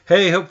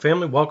Hey, Hope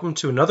family, welcome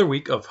to another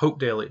week of Hope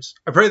Dailies.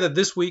 I pray that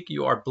this week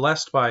you are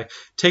blessed by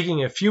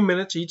taking a few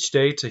minutes each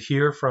day to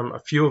hear from a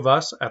few of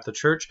us at the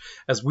church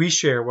as we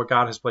share what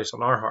God has placed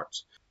on our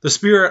hearts. The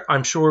Spirit,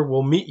 I'm sure,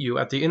 will meet you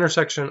at the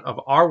intersection of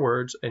our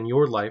words and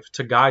your life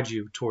to guide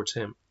you towards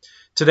Him.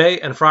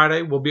 Today and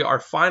Friday will be our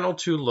final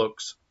two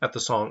looks at the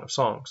Song of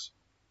Songs.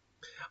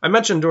 I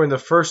mentioned during the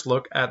first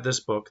look at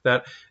this book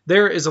that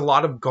there is a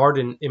lot of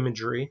garden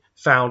imagery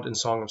found in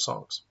Song of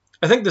Songs.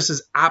 I think this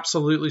is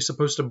absolutely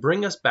supposed to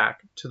bring us back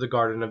to the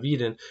Garden of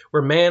Eden,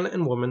 where man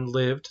and woman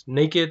lived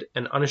naked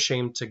and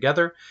unashamed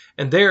together,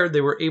 and there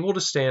they were able to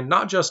stand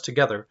not just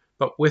together,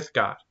 but with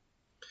God.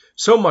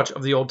 So much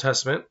of the Old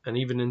Testament, and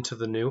even into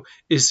the New,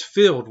 is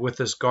filled with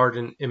this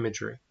garden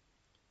imagery.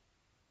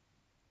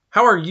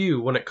 How are you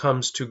when it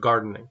comes to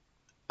gardening?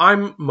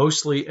 I'm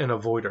mostly an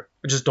avoider.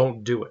 I just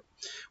don't do it.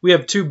 We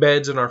have two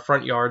beds in our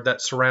front yard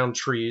that surround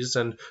trees,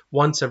 and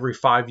once every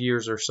 5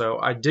 years or so,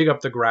 I dig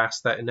up the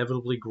grass that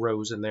inevitably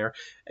grows in there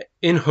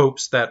in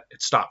hopes that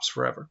it stops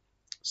forever.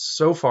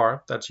 So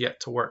far, that's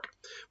yet to work.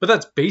 But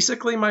that's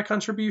basically my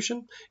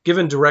contribution.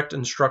 Given direct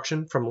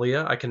instruction from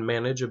Leah, I can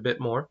manage a bit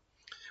more.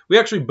 We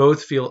actually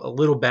both feel a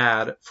little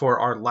bad for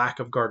our lack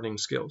of gardening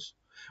skills.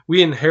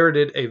 We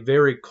inherited a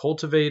very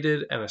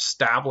cultivated and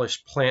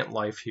established plant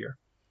life here.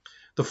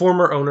 The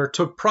former owner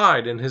took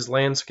pride in his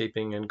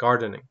landscaping and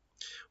gardening.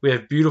 We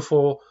have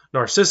beautiful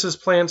narcissus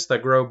plants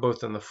that grow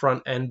both in the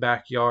front and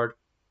backyard.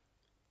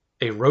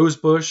 A rose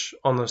bush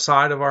on the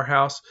side of our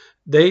house.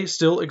 They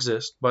still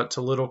exist, but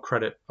to little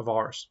credit of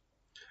ours.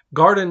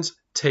 Gardens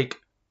take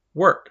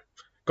work.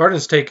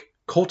 Gardens take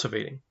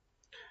cultivating.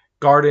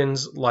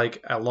 Gardens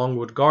like at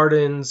Longwood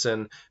Gardens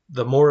and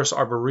the Morris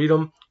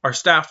Arboretum are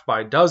staffed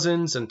by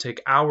dozens and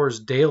take hours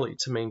daily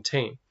to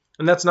maintain.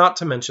 And that's not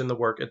to mention the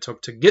work it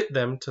took to get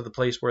them to the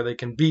place where they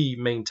can be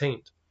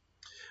maintained.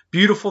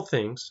 Beautiful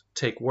things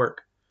take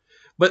work,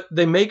 but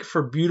they make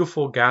for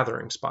beautiful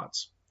gathering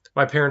spots.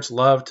 My parents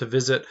love to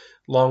visit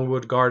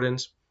Longwood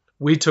Gardens.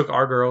 We took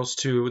our girls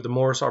to the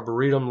Morris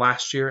Arboretum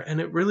last year,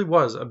 and it really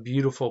was a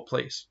beautiful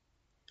place.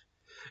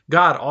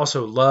 God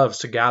also loves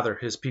to gather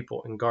His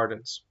people in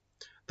gardens.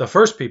 The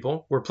first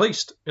people were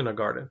placed in a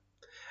garden.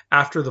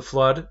 After the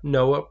flood,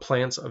 Noah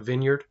plants a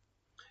vineyard.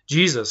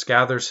 Jesus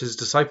gathers His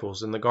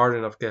disciples in the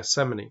Garden of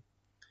Gethsemane.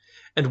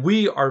 And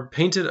we are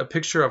painted a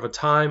picture of a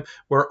time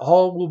where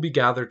all will be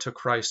gathered to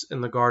Christ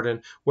in the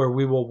garden, where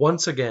we will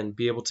once again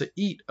be able to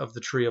eat of the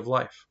tree of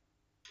life.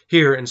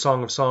 Here in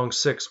Song of Songs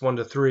 6,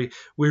 1-3,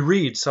 we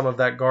read some of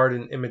that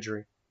garden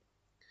imagery.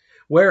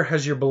 Where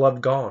has your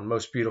beloved gone,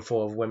 most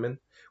beautiful of women?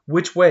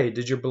 Which way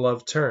did your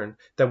beloved turn,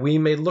 that we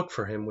may look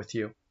for him with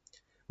you?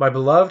 My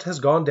beloved has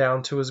gone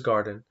down to his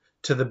garden,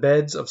 to the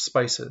beds of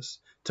spices,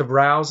 to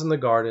browse in the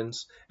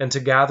gardens, and to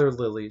gather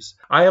lilies.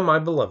 I am my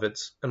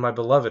beloved's, and my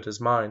beloved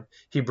is mine.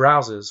 He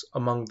browses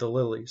among the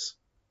lilies.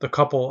 The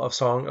couple of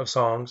Song of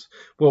Songs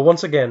will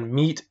once again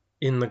meet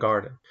in the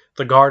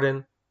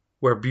garden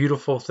where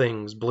beautiful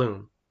things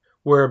bloom,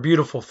 where a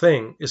beautiful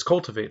thing is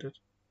cultivated.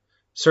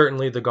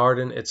 Certainly the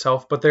garden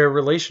itself, but their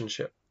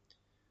relationship.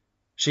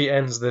 She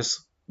ends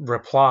this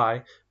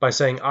reply by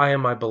saying, I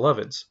am my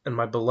beloved's, and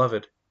my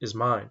beloved is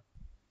mine.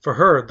 For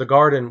her, the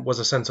garden was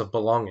a sense of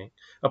belonging,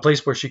 a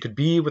place where she could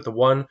be with the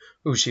one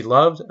who she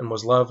loved and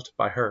was loved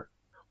by her.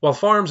 While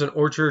farms and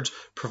orchards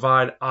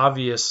provide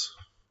obvious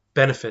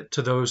benefit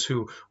to those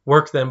who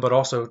work them, but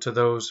also to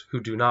those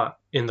who do not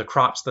in the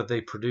crops that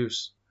they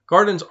produce,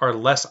 gardens are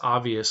less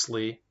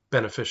obviously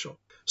beneficial.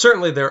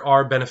 Certainly there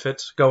are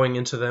benefits. Going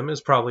into them is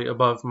probably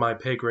above my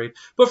pay grade,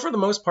 but for the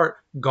most part,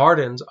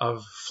 gardens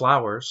of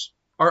flowers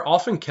are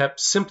often kept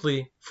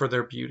simply for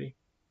their beauty.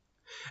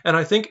 And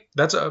I think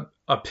that's a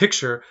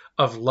picture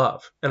of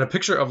love, and a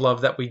picture of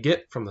love that we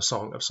get from the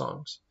Song of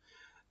Songs.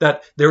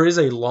 That there is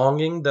a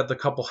longing that the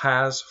couple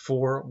has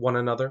for one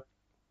another,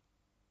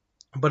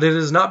 but it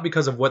is not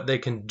because of what they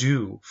can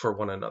do for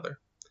one another.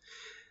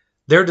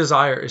 Their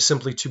desire is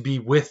simply to be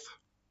with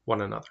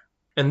one another.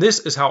 And this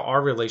is how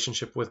our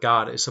relationship with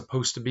God is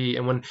supposed to be.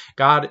 And when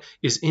God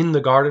is in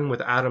the garden with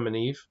Adam and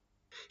Eve,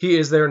 He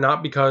is there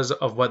not because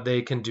of what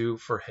they can do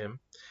for Him.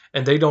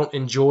 And they don't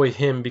enjoy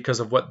Him because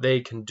of what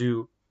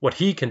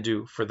He can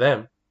do for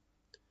them.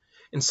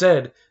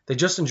 Instead, they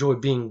just enjoy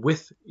being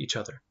with each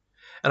other.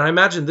 And I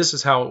imagine this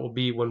is how it will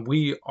be when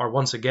we are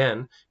once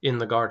again in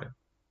the garden.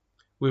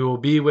 We will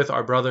be with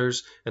our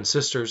brothers and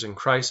sisters in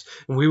Christ,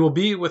 and we will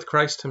be with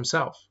Christ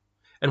Himself.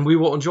 And we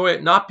will enjoy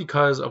it not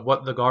because of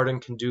what the garden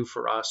can do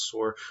for us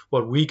or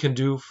what we can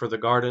do for the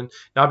garden,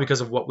 not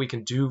because of what we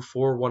can do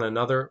for one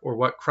another or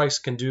what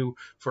Christ can do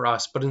for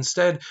us, but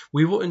instead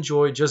we will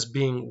enjoy just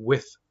being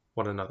with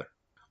one another.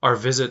 Our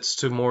visits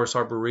to Morris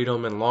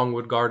Arboretum and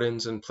Longwood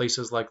Gardens and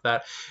places like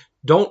that,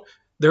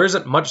 there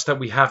isn't much that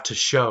we have to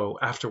show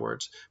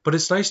afterwards, but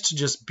it's nice to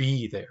just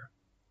be there.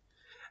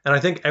 And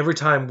I think every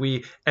time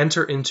we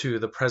enter into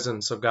the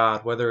presence of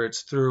God, whether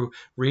it's through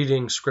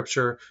reading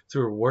scripture,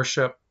 through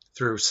worship,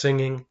 through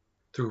singing,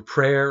 through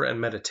prayer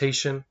and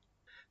meditation,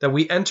 that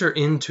we enter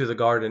into the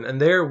garden, and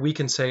there we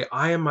can say,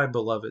 I am my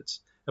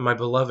beloved's, and my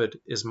beloved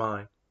is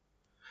mine.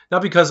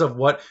 Not because of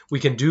what we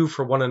can do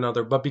for one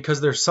another, but because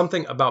there's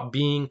something about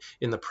being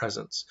in the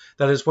presence.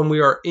 That is, when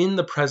we are in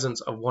the presence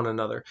of one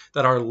another,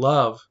 that our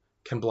love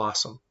can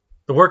blossom.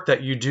 The work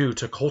that you do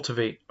to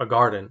cultivate a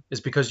garden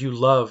is because you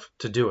love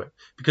to do it,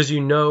 because you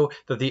know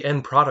that the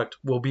end product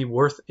will be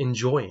worth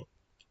enjoying,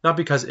 not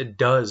because it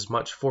does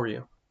much for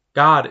you.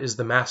 God is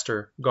the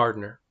master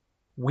gardener.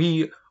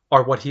 We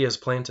are what he has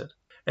planted,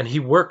 and he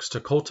works to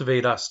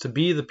cultivate us to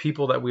be the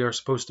people that we are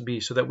supposed to be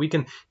so that we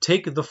can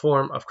take the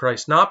form of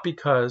Christ, not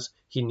because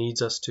he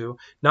needs us to,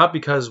 not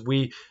because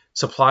we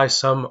supply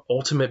some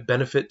ultimate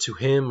benefit to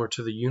him or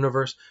to the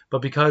universe,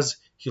 but because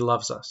he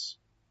loves us.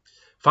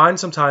 Find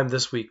some time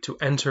this week to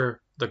enter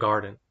the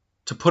garden,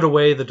 to put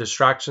away the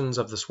distractions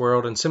of this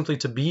world and simply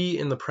to be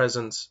in the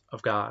presence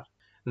of God.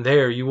 And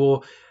there you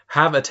will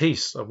have a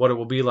taste of what it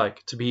will be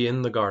like to be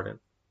in the garden.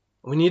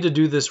 We need to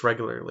do this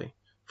regularly,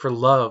 for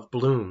love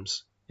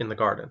blooms in the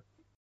garden.